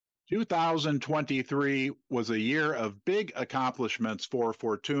2023 was a year of big accomplishments for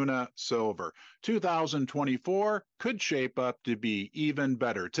Fortuna Silver. 2024 could shape up to be even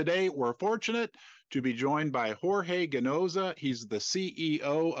better. Today, we're fortunate to be joined by Jorge Ganoza. He's the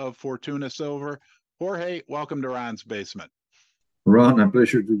CEO of Fortuna Silver. Jorge, welcome to Ron's Basement. Ron, a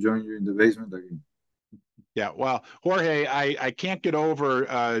pleasure to join you in the basement again. Yeah, well, Jorge, I can't get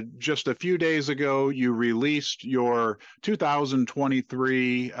over just a few days ago, you released your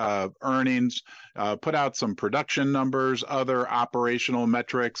 2023 earnings, put out some production numbers, other operational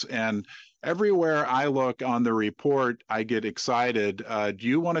metrics, and everywhere I look on the report, I get excited. Do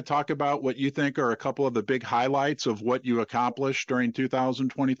you want to talk about what you think are a couple of the big highlights of what you accomplished during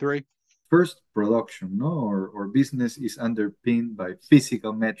 2023? First, production, no? Our business is underpinned by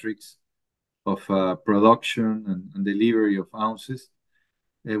physical metrics of production and delivery of ounces.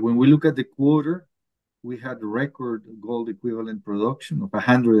 When we look at the quarter, we had record gold equivalent production of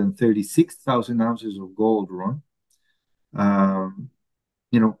 136,000 ounces of gold, Ron. Um,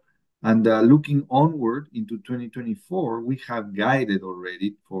 you know, and looking onward into 2024, we have guided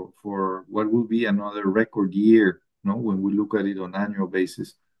already for what will be another record year, when we look at it on annual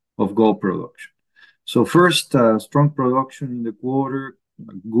basis of gold production. So first, strong production in the quarter,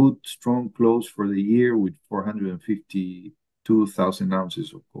 a good, strong close for the year with 452,000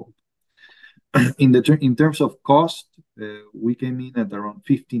 ounces of gold. In terms of cost, we came in at around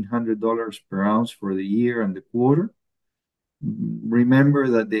 $1,500 per ounce for the year and the quarter. Remember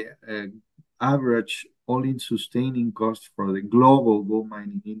that the average all-in sustaining cost for the global gold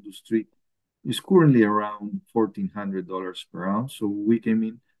mining industry is currently around $1,400 per ounce. So we came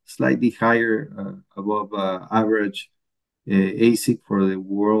in slightly higher above average AISC for the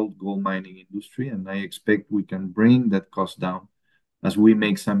world gold mining industry, and I expect we can bring that cost down as we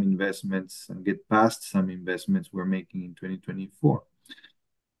make some investments and get past some investments we're making in 2024.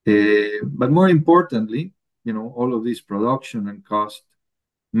 But more importantly, all of this production and cost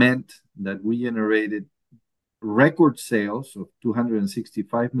meant that we generated record sales of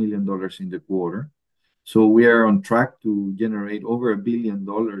 $265 million in the quarter. So we are on track to generate over $1 billion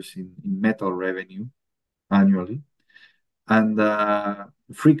in metal revenue annually. And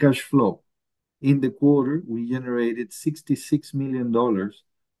free cash flow. In the quarter, we generated $66 million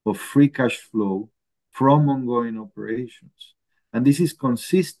of free cash flow from ongoing operations. And this is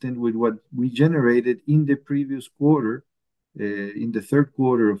consistent with what we generated in the previous quarter, in the third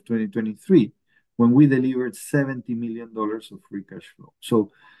quarter of 2023, when we delivered $70 million of free cash flow.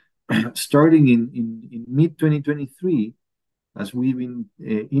 So starting in mid-2023, as we've been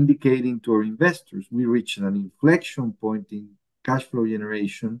indicating to our investors, we reached an inflection point in cash flow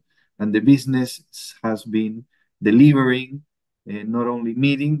generation, and the business has been delivering, not only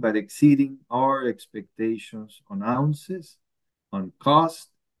meeting, but exceeding our expectations on ounces, on cost,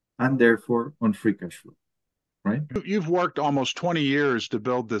 and therefore on free cash flow. Right? You've worked almost 20 years to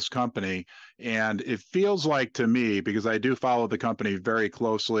build this company, and it feels like to me, because I do follow the company very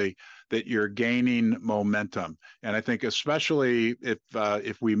closely, that you're gaining momentum. And I think especially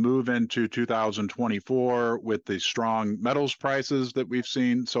if we move into 2024 with the strong metals prices that we've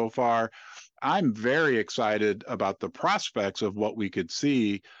seen so far, I'm very excited about the prospects of what we could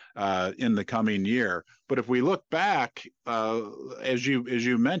see in the coming year. But if we look back, as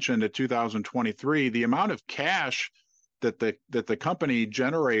you mentioned, at 2023, the amount of cash that the company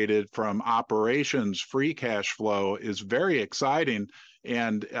generated from operations, free cash flow, is very exciting.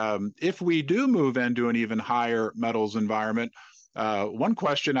 And if we do move into an even higher metals environment, one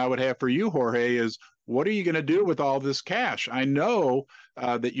question I would have for you, Jorge, is what are you going to do with all this cash? I know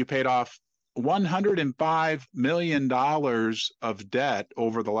that you paid off $105 million of debt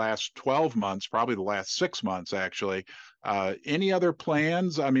over the last 12 months, probably the last 6 months, actually. Any other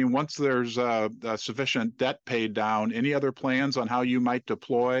plans? I mean, once there's sufficient debt paid down, any other plans on how you might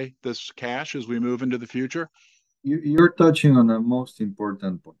deploy this cash as we move into the future? You're touching on a most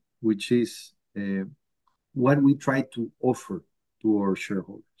important point, which is what we try to offer to our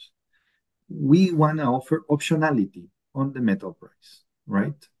shareholders. We want to offer optionality on the metal price,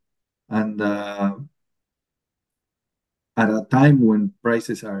 right? And at a time when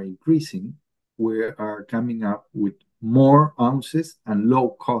prices are increasing, we are coming up with more ounces and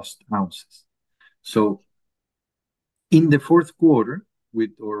low-cost ounces. So in the fourth quarter,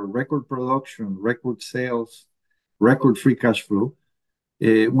 with our record production, record sales, record free cash flow,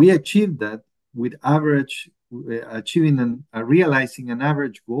 we achieved that with realizing an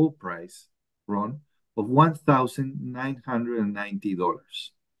average gold price, Ron, of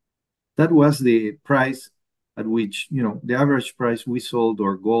 $1,990. That was the price at which, the average price we sold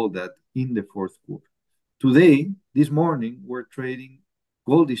our gold at in the fourth quarter. Today, this morning, we're trading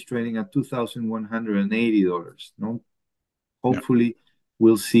gold is trading at $2,180. No, Yeah. hopefully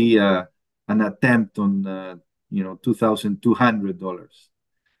we'll see an attempt on $2,200.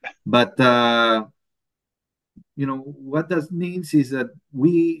 But what that means is that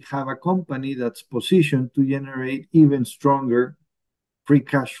we have a company that's positioned to generate even stronger free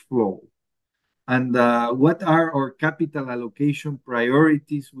cash flow. And what are our capital allocation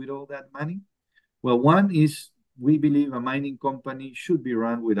priorities with all that money? Well, one is we believe a mining company should be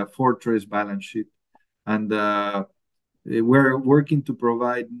run with a fortress balance sheet. And we're working to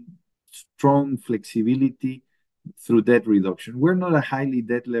provide strong flexibility through debt reduction. We're not a highly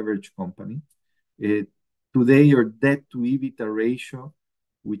debt leveraged company. Today, your debt to EBITDA ratio,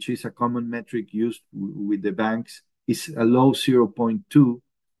 which is a common metric used with the banks, is a low 0.2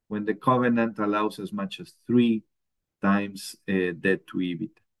 when the covenant allows as much as 3 times debt to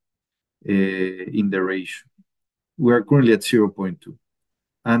EBITDA in the ratio. We are currently at 0.2.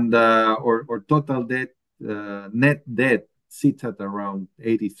 And our total debt, net debt, sits at around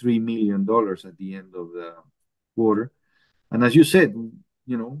 $83 million at the end of the quarter. And as you said,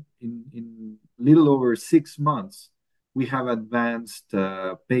 in little over 6 months, we have advanced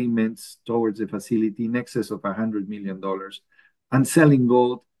payments towards the facility in excess of $100 million and selling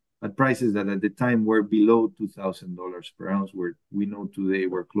gold at prices that at the time were below $2,000 per ounce, where we know today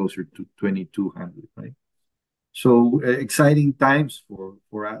we're closer to 2,200, right? So exciting times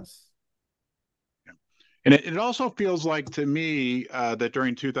for us. And it also feels like to me that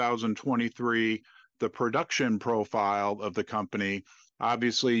during 2023, the production profile of the company,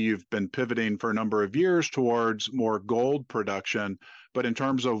 obviously you've been pivoting for a number of years towards more gold production, but in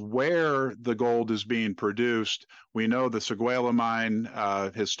terms of where the gold is being produced, we know the Séguéla mine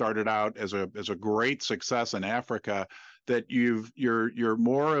has started out as a great success in Africa. That your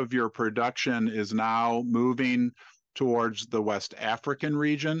more of your production is now moving towards the West African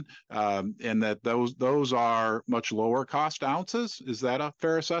region, and that those are much lower cost ounces. Is that a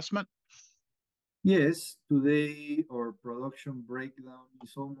fair assessment? Yes, today our production breakdown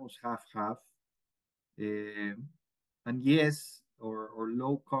is almost half-half. And yes, our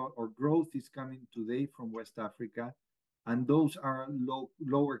low cost or growth is coming today from West Africa, and those are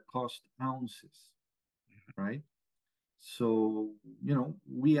lower cost ounces, right? So,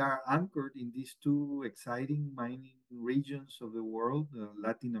 we are anchored in these two exciting mining regions of the world,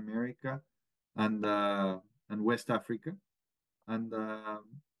 Latin America and West Africa. And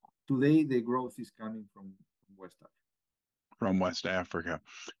today the growth is coming from West Africa. From West Africa.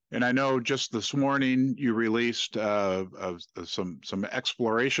 And I know just this morning you released some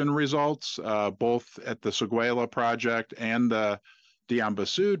exploration results, both at the Séguéla project and the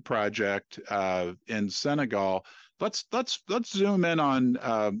Diambasud project in Senegal. Let's zoom in on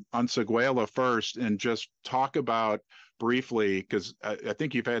Séguéla first and just talk about briefly, because I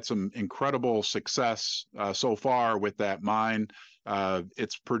think you've had some incredible success so far with that mine.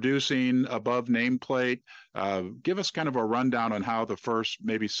 It's producing above nameplate. Give us kind of a rundown on how the first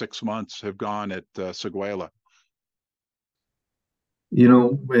maybe 6 months have gone at Séguéla.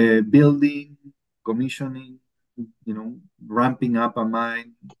 Building, commissioning, ramping up a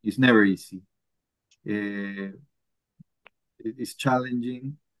mine is never easy. It's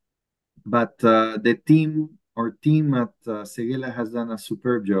challenging, but our team at Séguéla has done a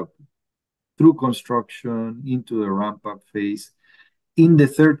superb job through construction into the ramp-up phase. In the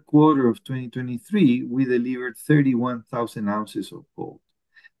third quarter of 2023, we delivered 31,000 ounces of gold.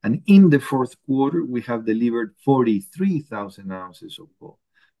 And in the fourth quarter, we have delivered 43,000 ounces of gold.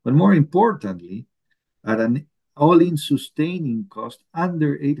 But more importantly, at an all-in sustaining cost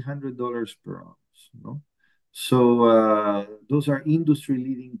under $800 per ounce. So those are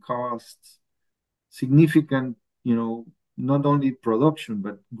industry-leading costs, significant, not only production,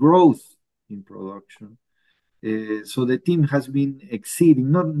 but growth in production. So the team has been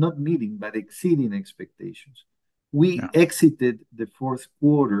exceeding, not meeting, but exceeding expectations. We exited the fourth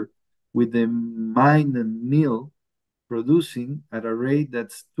quarter with the mine and mill producing at a rate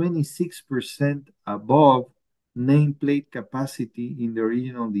that's 26% above nameplate capacity in the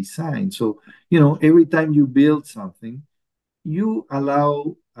original design. So, every time you build something, you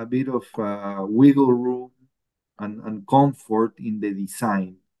allow a bit of wiggle room and comfort in the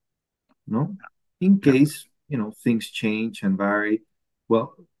design, in case, things change and vary.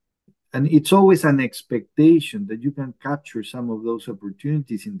 Well, and it's always an expectation that you can capture some of those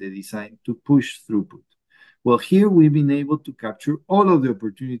opportunities in the design to push throughput. Well, here we've been able to capture all of the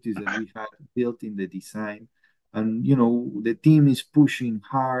opportunities that we had built in the design. And, the team is pushing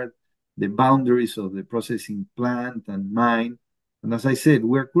hard the boundaries of the processing plant and mine. And as I said,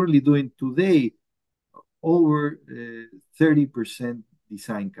 we're currently doing today over 30%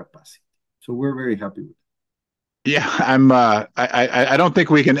 design capacity. So we're very happy with it. Yeah, I don't think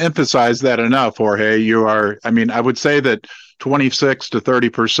we can emphasize that enough, Jorge. You are. I mean, I would say that 26 to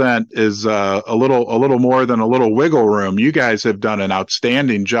 30% is a little more than a little wiggle room. You guys have done an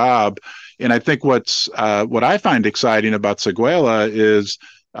outstanding job, and I think what I find exciting about Seguela is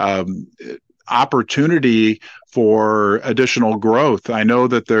um, opportunity for additional growth. I know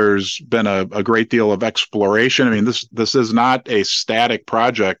that there's been a great deal of exploration. I mean, this is not a static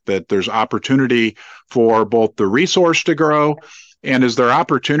project, that there's opportunity for both the resource to grow, and is there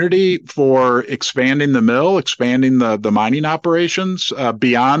opportunity for expanding the mill, expanding the mining operations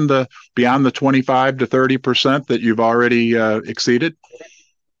beyond the 25 to 30% that you've already exceeded?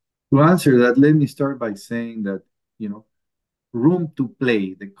 To answer that, let me start by saying that, you know, room to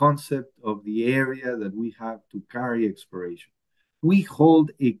play, the concept of the area that we have to carry exploration. We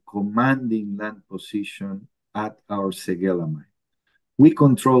hold a commanding land position at our Seguela mine. We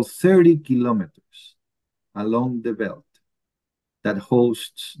control 30 kilometers along the belt that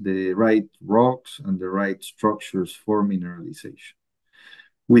hosts the right rocks and the right structures for mineralization.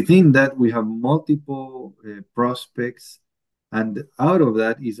 Within that, we have multiple prospects, and out of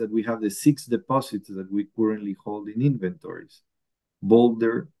that is that we have the 6 deposits that we currently hold in inventories: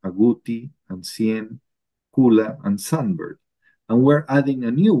 Boulder, Agouti, Ancien, Kula, and Sunbird. And we're adding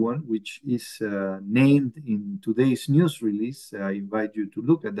a new one, which is named in today's news release. I invite you to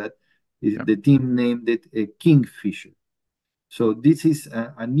look at that. Yep. The team named it a Kingfisher. So this is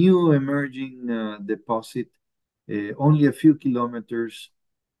a new emerging deposit, only a few kilometers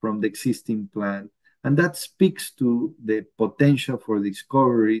from the existing plant. And that speaks to the potential for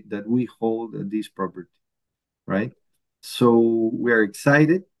discovery that we hold at this property, right? So we're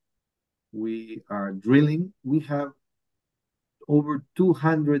excited. We are drilling. We have over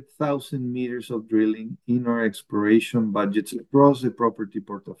 200,000 meters of drilling in our exploration budgets across the property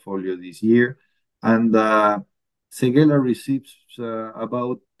portfolio this year. And Seguela receives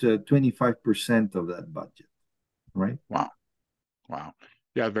about 25% of that budget, right? Wow. Wow.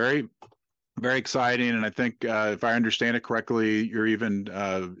 Yeah, very, very exciting. And I think if I understand it correctly, you're even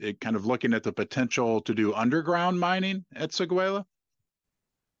kind of looking at the potential to do underground mining at Seguela.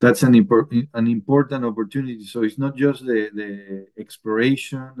 That's an important opportunity. So it's not just the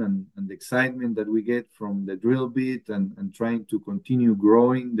exploration and the excitement that we get from the drill bit and trying to continue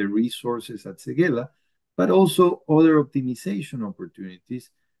growing the resources at Seguela, but also other optimization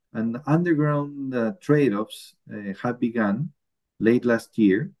opportunities. And underground trade-offs have begun late last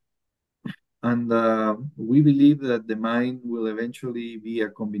year. And we believe that the mine will eventually be a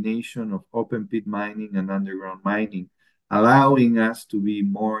combination of open pit mining and underground mining, allowing us to be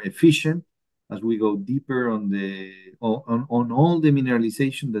more efficient as we go deeper on all the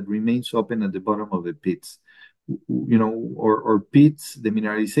mineralization that remains open at the bottom of the pits. You know, our pits, the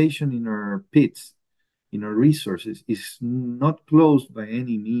mineralization in our pits, in our resources, is not closed by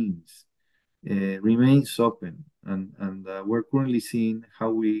any means. Remains open, and we're currently seeing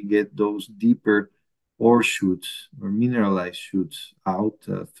how we get those deeper ore shoots or mineralized shoots out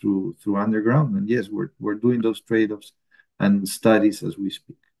through underground. And yes, we're doing those trade-offs and studies as we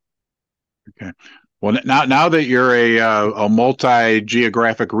speak. Okay. Well, now that you're a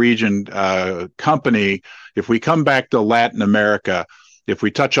multi-geographic region company, if we come back to Latin America, if we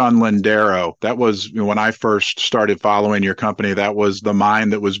touch on Lindero, that was, you know, when I first started following your company, that was the mine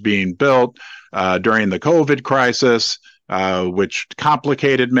that was being built during the COVID crisis, which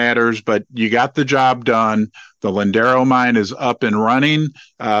complicated matters, but you got the job done. The Lindero mine is up and running,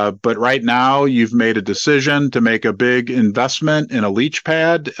 but right now you've made a decision to make a big investment in a leach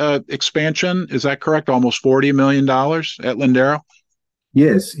pad expansion. Is that correct? Almost $40 million at Lindero?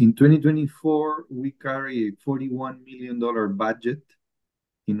 Yes, in 2024, we carry a $41 million budget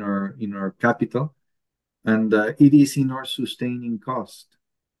in our capital, and it is in our sustaining cost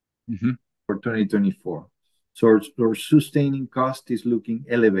for 2024. So our sustaining cost is looking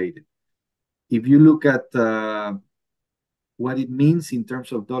elevated. If you look at what it means in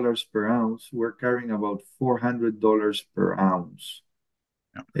terms of dollars per ounce, we're carrying about $400 per ounce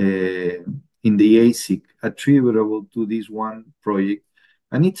in the AISC attributable to this one project.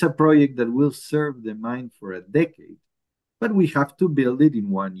 And it's a project that will serve the mine for a decade, but we have to build it in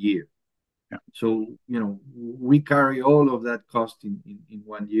 1 year. Yeah. So, you know, we carry all of that cost in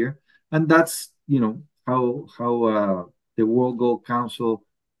 1 year. And that's, you know, how the World Gold Council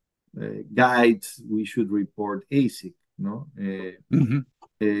guides we should report AISC. You know,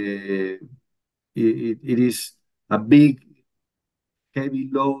 it is a big, heavy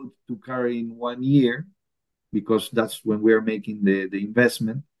load to carry in 1 year because that's when we are making the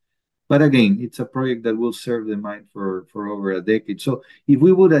investment. But again, it's a project that will serve the mine for over a decade. So if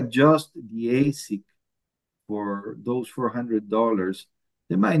we would adjust the AISC for those $400,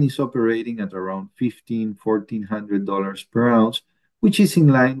 the mine is operating at around $1,400 per ounce, which is in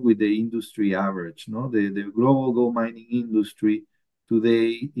line with the industry average. No, the global gold mining industry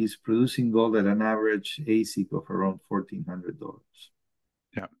today is producing gold at an average AISC of around $1,400.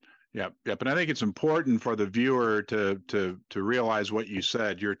 Yeah. Yeah, yeah, but I think it's important for the viewer to realize what you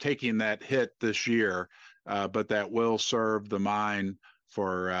said. You're taking that hit this year, but that will serve the mine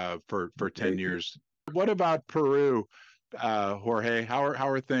for 10 Okay. years. What about Peru, Jorge? How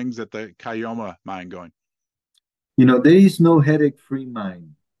are things at the Caylloma mine going? There is no headache-free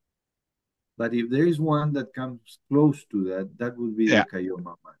mine, but if there is one that comes close to that, that would be the Yeah,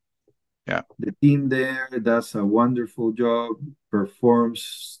 Caylloma mine. yeah. The team there does a wonderful job,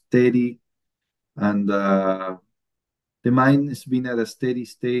 performs steady, and the mine has been at a steady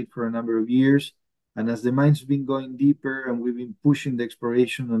state for a number of years. And as the mine's been going deeper and we've been pushing the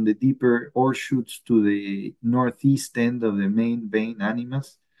exploration on the deeper ore shoots to the northeast end of the main vein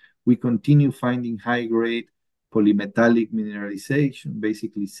animas, we continue finding high grade polymetallic mineralization,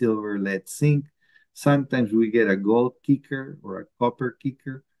 basically silver, lead, zinc. Sometimes we get a gold kicker or a copper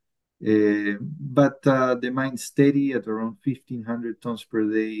kicker. But the mine's steady at around 1,500 tons per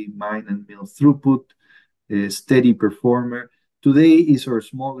day mine and mill throughput, a steady performer. Today is our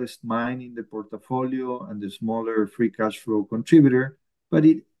smallest mine in the portfolio and the smaller free cash flow contributor, but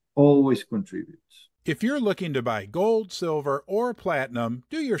it always contributes. If you're looking to buy gold, silver, or platinum,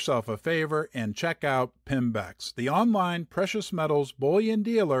 do yourself a favor and check out Pimbex, the online precious metals bullion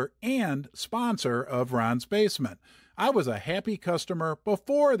dealer and sponsor of Ron's Basement. I was a happy customer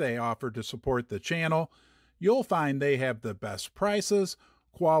before they offered to support the channel. You'll find they have the best prices,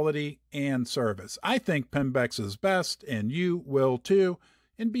 quality, and service. I think Pimbex is best, and you will too.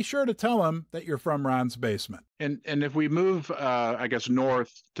 And be sure to tell them that you're from Ron's Basement. And if we move, I guess,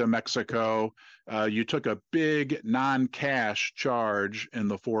 north to Mexico, you took a big non-cash charge in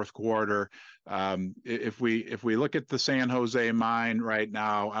the fourth quarter. If we look at the San Jose mine right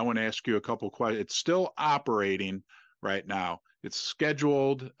now, I want to ask you a couple questions. It's still operating right now. It's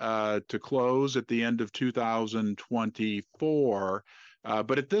scheduled to close at the end of 2024.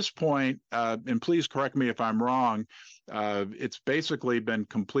 But at this point, and please correct me if I'm wrong, it's basically been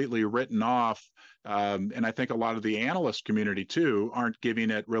completely written off. And I think a lot of the analyst community too aren't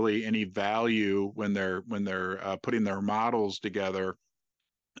giving it really any value when they're putting their models together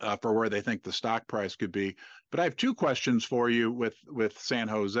for where they think the stock price could be. But I have two questions for you with San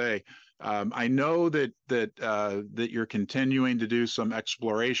Jose. I know that you're continuing to do some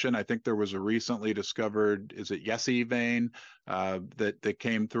exploration. I think there was a recently discovered, is it Yessi vein that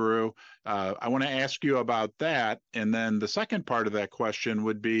came through? I want to ask you about that, and then the second part of that question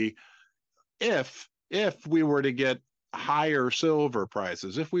would be if we were to get higher silver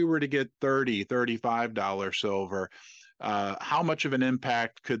prices, if we were to get $35 silver, how much of an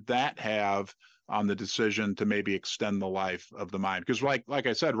impact could that have on the decision to maybe extend the life of the mine? Because like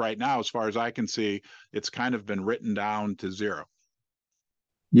I said, right now, as far as I can see, it's kind of been written down to zero.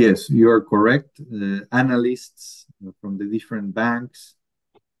 Yes, you are correct. Analysts from the different banks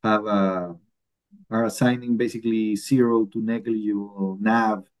have are assigning basically zero to negligible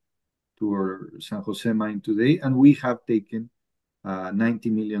NAV to our San Jose mine today, and we have taken a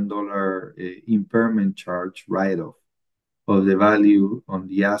 $90 million impairment charge write-off of the value on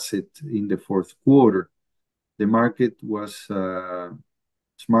the asset in the fourth quarter. The market was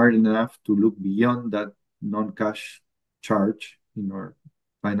smart enough to look beyond that non-cash charge in our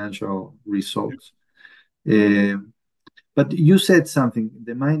financial results. But you said something,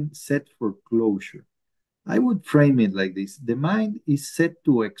 the mine set for closure. I would frame it like this. The mine is set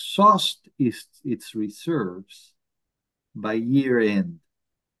to exhaust its reserves by year end.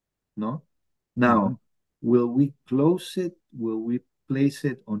 No? Mm-hmm. Now, will we close it? Will we place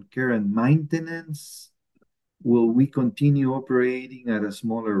it on care and maintenance? Will we continue operating at a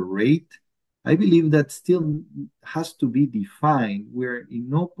smaller rate? I believe that still has to be defined. We're in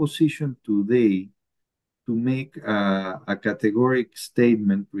no position today to make a categoric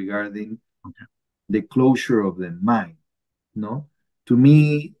statement regarding the closure of the mine. No, to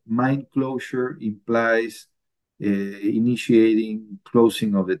me, mine closure implies initiating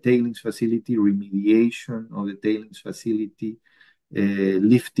closing of the tailings facility, remediation of the tailings facility,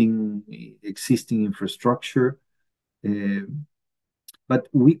 lifting existing infrastructure. But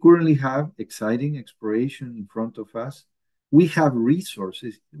we currently have exciting exploration in front of us. We have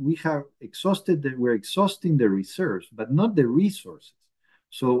resources. We're exhausting the reserves, but not the resources.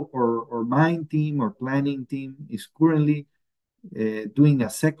 So our mine team, our planning team is currently doing a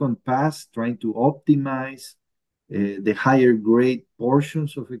second pass, trying to optimize the higher grade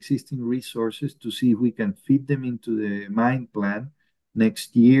portions of existing resources to see if we can fit them into the mine plan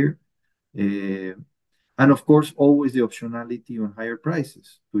next year. And of course, always the optionality on higher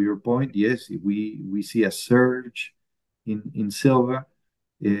prices. To your point, yes, if we see a surge in silver,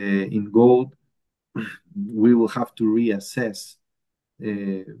 in gold, we will have to reassess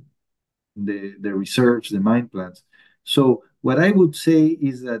the reserves, the mine plans. So what I would say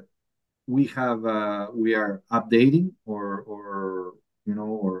is that we are updating or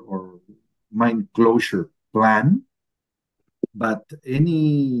mine closure plan, but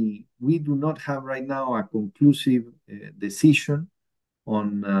we do not have right now a conclusive decision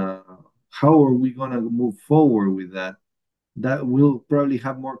on how are we going to move forward with that. That will probably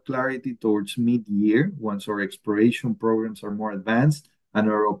have more clarity towards mid-year once our exploration programs are more advanced and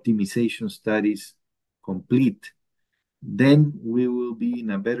our optimization studies complete. Then we will be in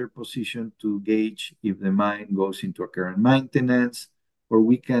a better position to gauge if the mine goes into a care and maintenance, or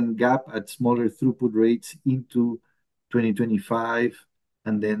we can gap at smaller throughput rates into 2025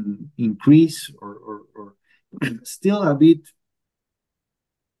 and then increase or still a bit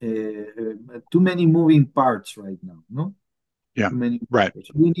too many moving parts right now, no? Yeah, Too many. right.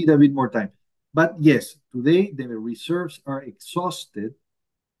 We need a bit more time. But yes, today the reserves are exhausted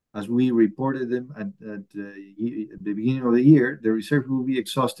as we reported them at the beginning of the year. The reserve will be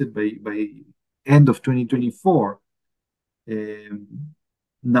exhausted by end of 2024.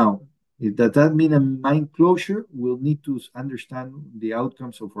 Now, does that mean a mine closure? We'll need to understand the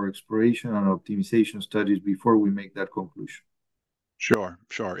outcomes of our exploration and optimization studies before we make that conclusion. Sure,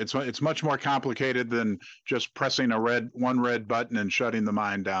 sure. It's much more complicated than just pressing one red button and shutting the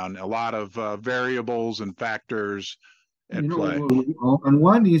mine down. A lot of variables and factors at play. And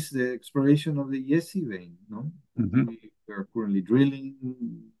one is the exploration of the Yessi vein. No, Mm-hmm. we are currently drilling.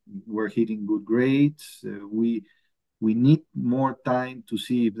 We're hitting good grades. We need more time to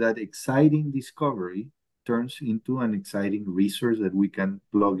see if that exciting discovery turns into an exciting resource that we can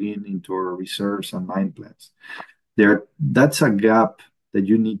plug into our reserves and mine plans. That's a gap that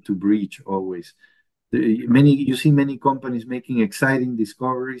you need to breach always. You see many companies making exciting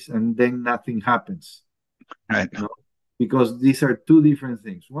discoveries and then nothing happens. Right. You know, because these are two different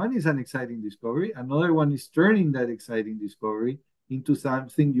things. One is an exciting discovery, another one is turning that exciting discovery into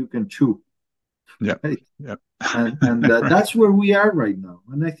something you can chew. Yeah. Right? Yep. And that's where we are right now.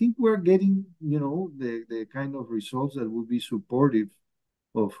 And I think we're getting, the kind of results that will be supportive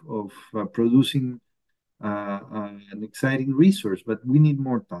of producing an exciting resource, but we need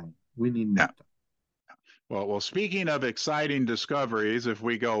more time. We need more time. Well, speaking of exciting discoveries, if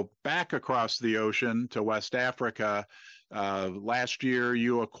we go back across the ocean to West Africa, last year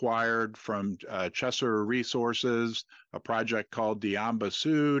you acquired from Chesser Resources a project called Diamba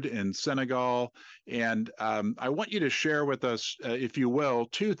Sud in Senegal. And I want you to share with us, if you will,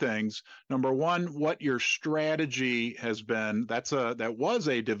 two things. Number one, what your strategy has been. That was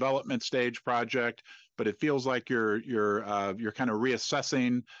a development stage project, but it feels like you're kind of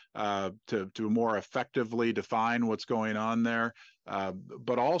reassessing to more effectively define what's going on there.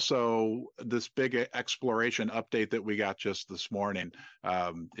 But also this big exploration update that we got just this morning.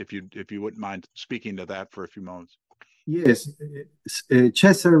 If you wouldn't mind speaking to that for a few moments. Yes,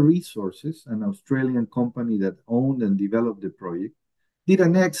 Chesser Resources, an Australian company that owned and developed the project, did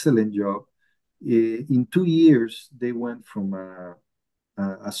an excellent job. In 2 years, they went from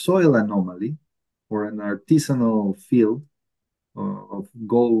a soil anomaly or an artisanal field of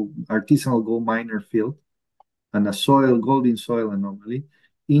gold, artisanal gold miner field, and a gold in soil anomaly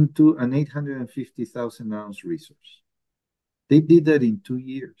into an 850,000 ounce resource. They did that in 2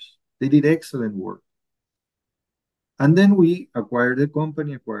 years. They did excellent work. And then we acquired the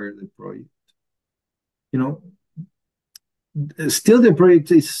company, acquired the project. Still the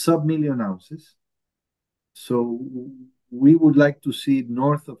project is sub-million ounces. So we would like to see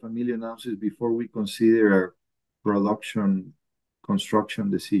north of 1,000,000 ounces before we consider a production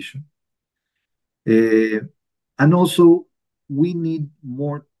construction decision. And also, we need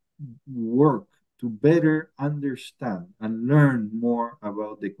more work to better understand and learn more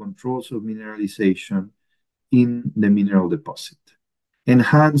about the controls of mineralization in the mineral deposit,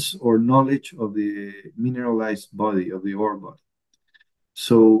 enhance our knowledge of the mineralized body, of the ore body.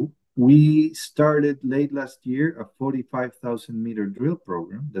 So we started late last year a 45,000-meter drill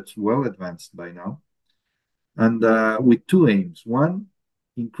program that's well advanced by now, and with two aims. One,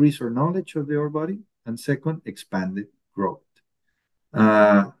 increase our knowledge of the ore body, and second, expand it, grow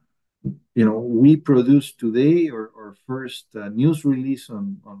it. We produced today our first news release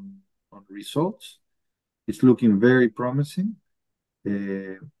on results. It's looking very promising.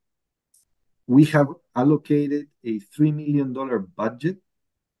 Uh, we have allocated a $3 million budget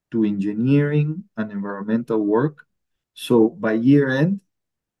to engineering and environmental work. So by year end,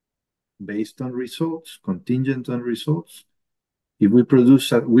 based on results, contingent on results, if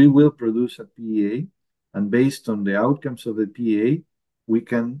we will produce a PEA, and based on the outcomes of the PEA, we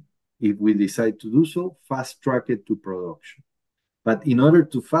can, if we decide to do so, fast track it to production. But in order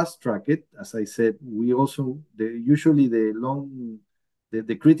to fast track it, as I said, we also usually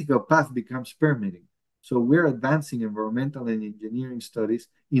the critical path becomes permitting. So we're advancing environmental and engineering studies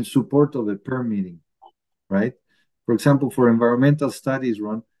in support of the permitting, right? For example, for environmental studies,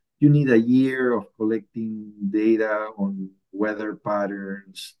 Ron, you need a year of collecting data on weather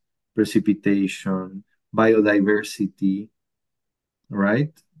patterns, precipitation, biodiversity,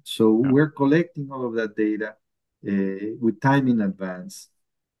 right? So Yeah. we're collecting all of that data with time in advance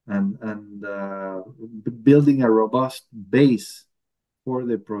and building a robust base for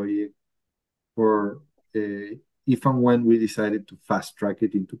the project for if and when we decided to fast track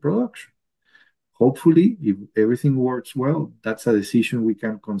it into production. Hopefully, if everything works well, that's a decision we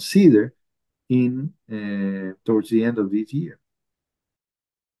can consider in towards the end of this year.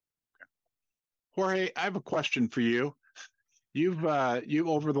 Jorge, I have a question for you. You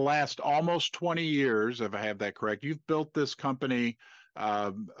over the last almost 20 years, if I have that correct, you've built this company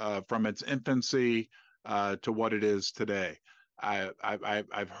from its infancy to what it is today.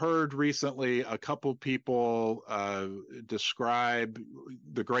 I've heard recently a couple people describe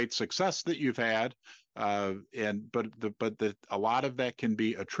the great success that you've had, but a lot of that can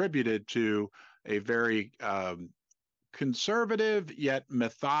be attributed to a very conservative yet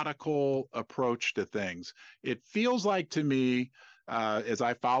methodical approach to things. It feels like to me, as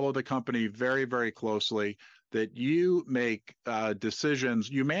I follow the company very, very closely, that you make decisions,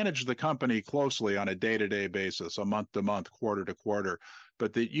 you manage the company closely on a day-to-day basis, a month-to-month, quarter-to-quarter,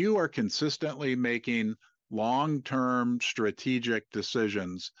 but that you are consistently making long-term strategic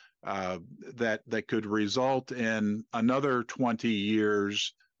decisions that could result in another 20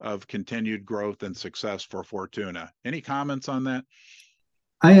 years of continued growth and success for Fortuna. Any comments on that?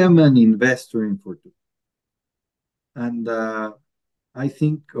 I am an investor in Fortuna, and I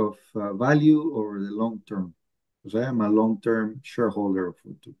think of value over the long term because I am a long-term shareholder of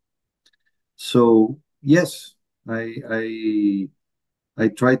Fortuna. So yes, I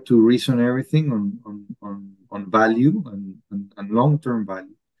try to reason everything on value and long-term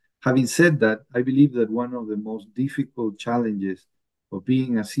value. Having said that, I believe that one of the most difficult challenges of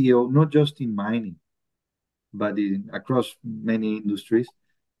being a CEO, not just in mining, but across many industries,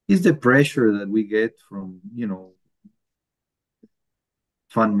 is the pressure that we get from,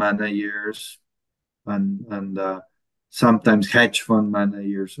 fund managers and sometimes hedge fund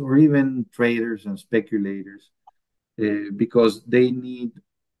managers or even traders and speculators because they need,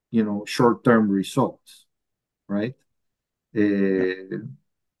 short-term results, right? Yeah.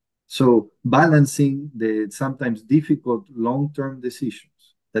 So balancing the sometimes difficult long-term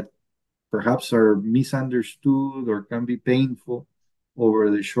decisions that perhaps are misunderstood or can be painful over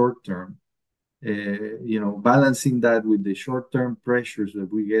the short term, balancing that with the short-term pressures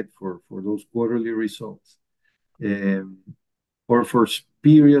that we get for those quarterly results, um, or for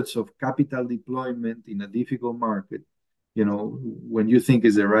periods of capital deployment in a difficult market, when you think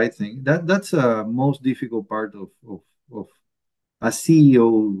is the right thing. That's a most difficult part of a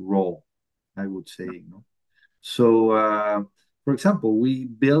CEO role, I would say. So, for example, we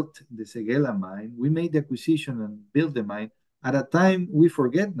built the Seguela mine. We made the acquisition and built the mine at a time we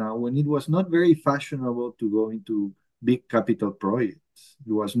forget now when it was not very fashionable to go into big capital projects.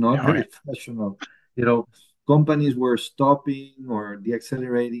 It was not Oh, very fashionable. You know, Companies were stopping or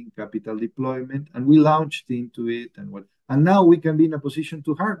deaccelerating capital deployment, and we launched into it. And now we can be in a position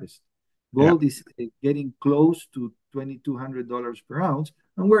to harvest. yeah. Gold is getting close to $2,200 per ounce,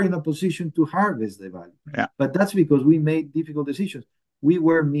 and we're in a position to harvest the value. Yeah. But that's because we made difficult decisions. We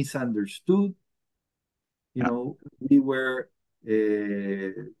were misunderstood. Yeah. We were,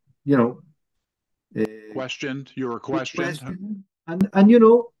 Questioned. You were questioned. questioned. And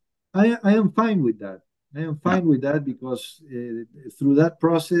I am fine with that. I am Yeah. fine with that because through that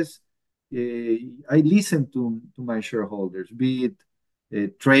process, I listen to my shareholders, be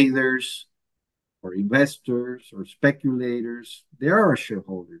it traders or investors or speculators. They are our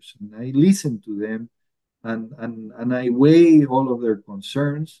shareholders, and I listen to them and I weigh all of their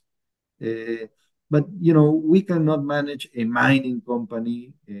concerns. Uh, but we cannot manage a mining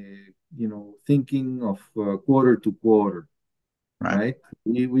company, thinking of quarter to quarter, Right.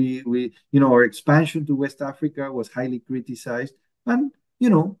 right? Our expansion to West Africa was highly criticized, and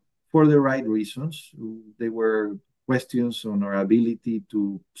for the right reasons. They were questions on our ability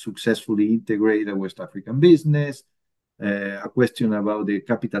to successfully integrate a West African business, a question about the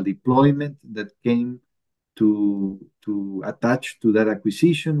capital deployment that came to attach to that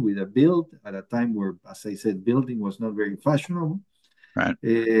acquisition with a build at a time where, as I said, building was not very fashionable. Right.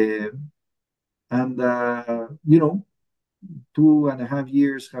 And you know, 2.5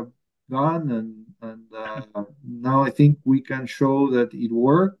 years have gone, and now I think we can show that it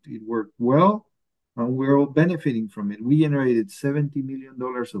worked. It worked well, and we're all benefiting from it. We generated $70 million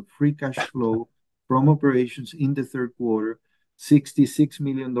of free cash flow from operations in the third quarter, $66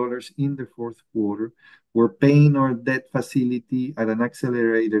 million in the fourth quarter. We're paying our debt facility at an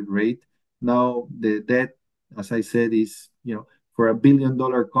accelerated rate. Now the debt, as I said, is for $1 billion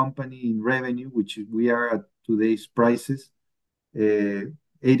company in revenue, which we are at today's prices. $80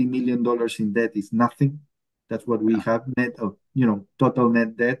 million in debt is nothing. That's what we have net of, total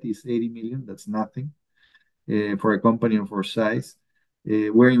net debt is 80 million. That's nothing for a company of our size.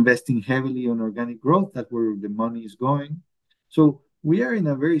 We're investing heavily on organic growth. That's where the money is going. So we are in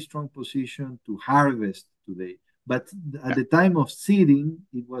a very strong position to harvest today. But at the time of seeding,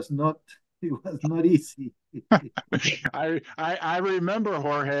 it was not easy. I remember,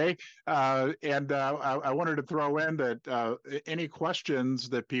 Jorge, and I wanted to throw in that any questions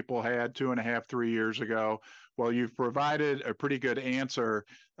that people had 2.5, 3 years ago, well, you've provided a pretty good answer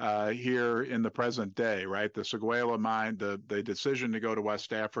here in the present day, right? The Séguéla mine, the decision to go to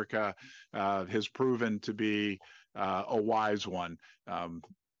West Africa has proven to be a wise one.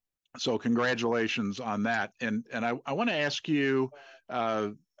 So congratulations on that. And I want to ask you,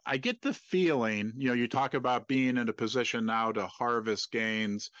 I get the feeling, you talk about being in a position now to harvest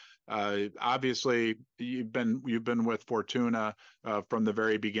gains. Obviously, you've been with Fortuna from the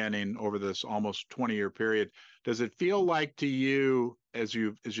very beginning over this almost 20-year period. Does it feel like to you, as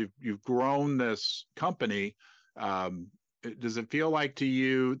you've grown this company, does it feel like to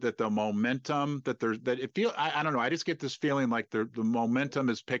you that the momentum that I don't know, I just get this feeling like the momentum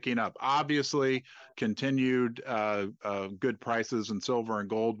is picking up. Obviously, continued good prices in silver and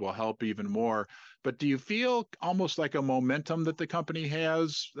gold will help even more. But do you feel almost like a momentum that the company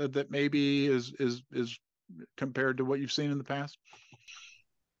has that maybe is compared to what you've seen in the past?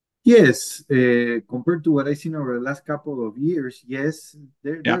 Yes, compared to what I've seen over the last couple of years, yes,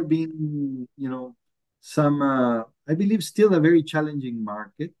 there have been, some, I believe, still a very challenging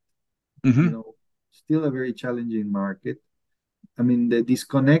market. Mm-hmm. Still a very challenging market. I mean, the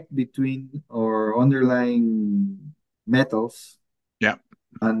disconnect between our underlying metals Yeah.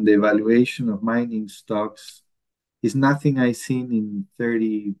 and the valuation of mining stocks is nothing I've seen in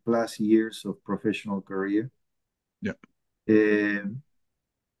 30 plus years of professional career. Yeah.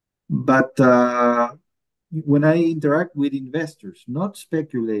 But when I interact with investors, not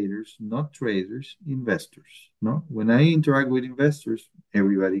speculators, not traders, investors, no? When I interact with investors,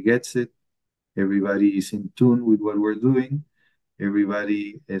 everybody gets it. Everybody is in tune with what we're doing.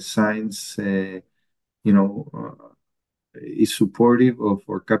 Everybody assigns, is supportive of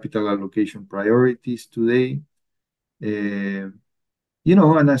our capital allocation priorities today. And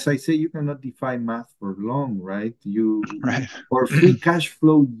as I say, you cannot define math for long, right? Right. Our free cash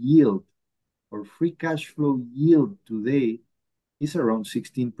flow yield today is around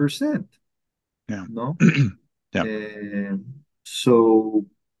 16%. Yeah. No? Yeah. So,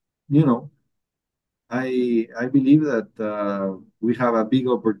 I believe that we have a big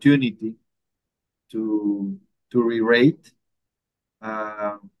opportunity to re-rate,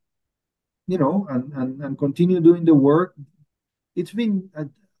 and continue doing the work. It's been,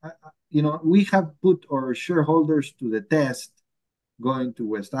 we have put our shareholders to the test, going to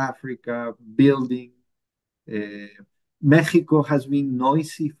West Africa, building. Mexico has been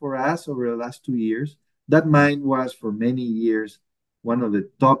noisy for us over the last 2 years. That mine was for many years one of the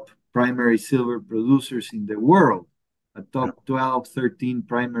top primary silver producers in the world, a top 12, 13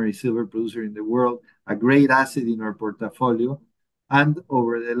 primary silver producer in the world, a great asset in our portfolio. And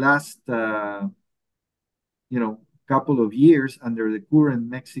over the last, couple of years under the current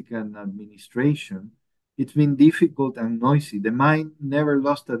Mexican administration, it's been difficult and noisy. The mine never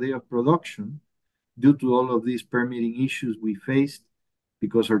lost a day of production due to all of these permitting issues we faced,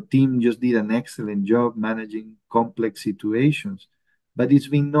 because our team just did an excellent job managing complex situations. But it's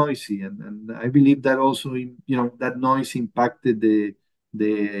been noisy, and I believe that also, that noise impacted the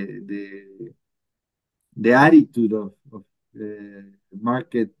attitude of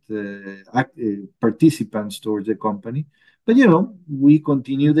market participants towards the company. But, we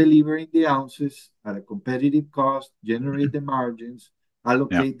continue delivering the ounces at a competitive cost, generate the margins,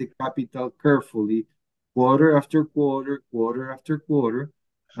 allocate the capital carefully, quarter after quarter, quarter after quarter.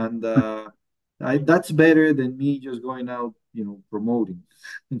 And That's better than me just going out, promoting.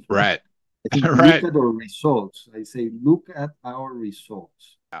 Right. I think look Right. at our results. I say look at our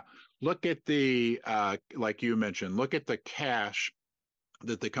results. Yeah. Look at the like you mentioned, look at the cash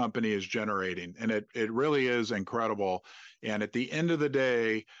that the company is generating, and it really is incredible. And at the end of the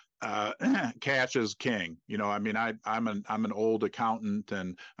day, uh, cash is king. I mean, I'm an old accountant,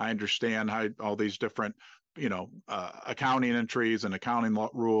 and I understand how all these different accounting entries and accounting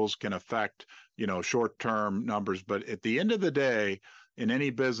rules can affect short term numbers. But at the end of the day, in any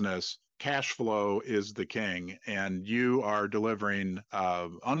business, cash flow is the king, and you are delivering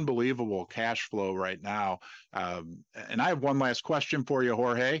unbelievable cash flow right now. And I have one last question for you,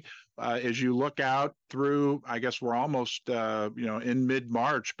 Jorge. As you look out through, I guess we're almost in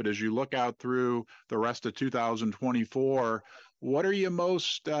mid-March, but as you look out through the rest of 2024, what are you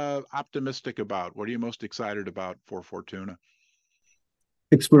most optimistic about? What are you most excited about for Fortuna?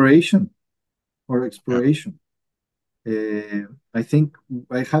 Exploration or Yeah. exploration. I think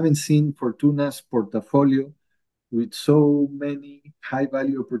I haven't seen Fortuna's portfolio with so many high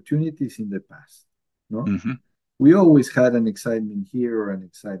value opportunities in the past. No, Hmm. we always had an excitement here or an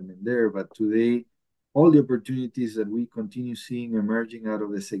excitement there, but today, all the opportunities that we continue seeing emerging out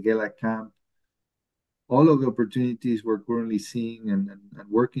of the Seguela camp, all of the opportunities we're currently seeing and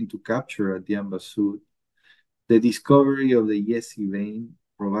working to capture at the Ambasud, the discovery of the Yessi vein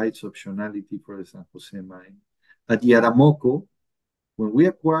provides optionality for the San Jose mine. At Yaramoko, when we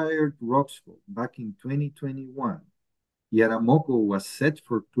acquired Roxgold back in 2021, Yaramoko was set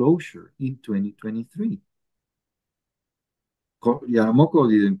for closure in 2023. Yaramoko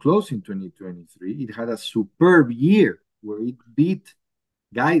didn't close in 2023. It had a superb year where it beat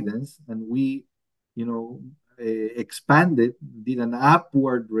guidance, and we, expanded, did an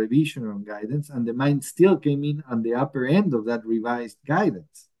upward revision on guidance, and the mine still came in on the upper end of that revised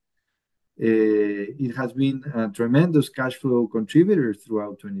guidance. It has been a tremendous cash flow contributor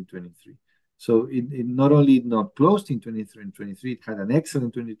throughout 2023. So it not only not closed in 23 and 23, it had an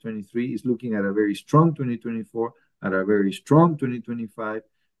excellent 2023. It's looking at a very strong 2024, at a very strong 2025,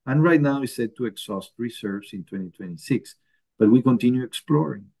 and right now it's set to exhaust reserves in 2026. But we continue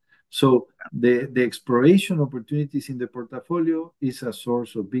exploring. So the exploration opportunities in the portfolio is a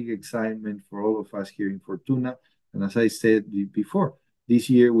source of big excitement for all of us here in Fortuna. And as I said before, this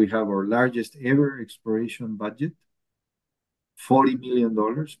year, we have our largest ever exploration budget, $40 million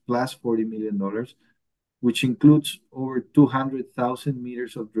plus $40 million, which includes over 200,000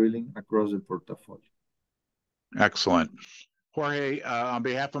 meters of drilling across the portfolio. Excellent. Jorge, on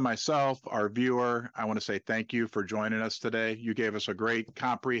behalf of myself, our viewer, I want to say thank you for joining us today. You gave us a great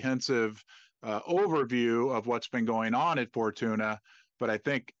comprehensive overview of what's been going on at Fortuna. But I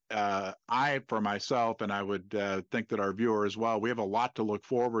think for myself, and I would think that our viewer as well, we have a lot to look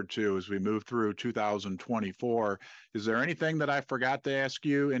forward to as we move through 2024. Is there anything that I forgot to ask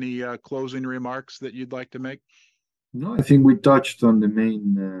you? Any closing remarks that you'd like to make? No, I think we touched on the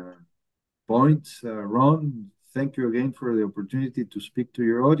main points. Ron, thank you again for the opportunity to speak to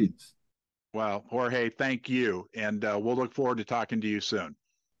your audience. Well, Jorge, thank you. And we'll look forward to talking to you soon.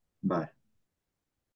 Bye.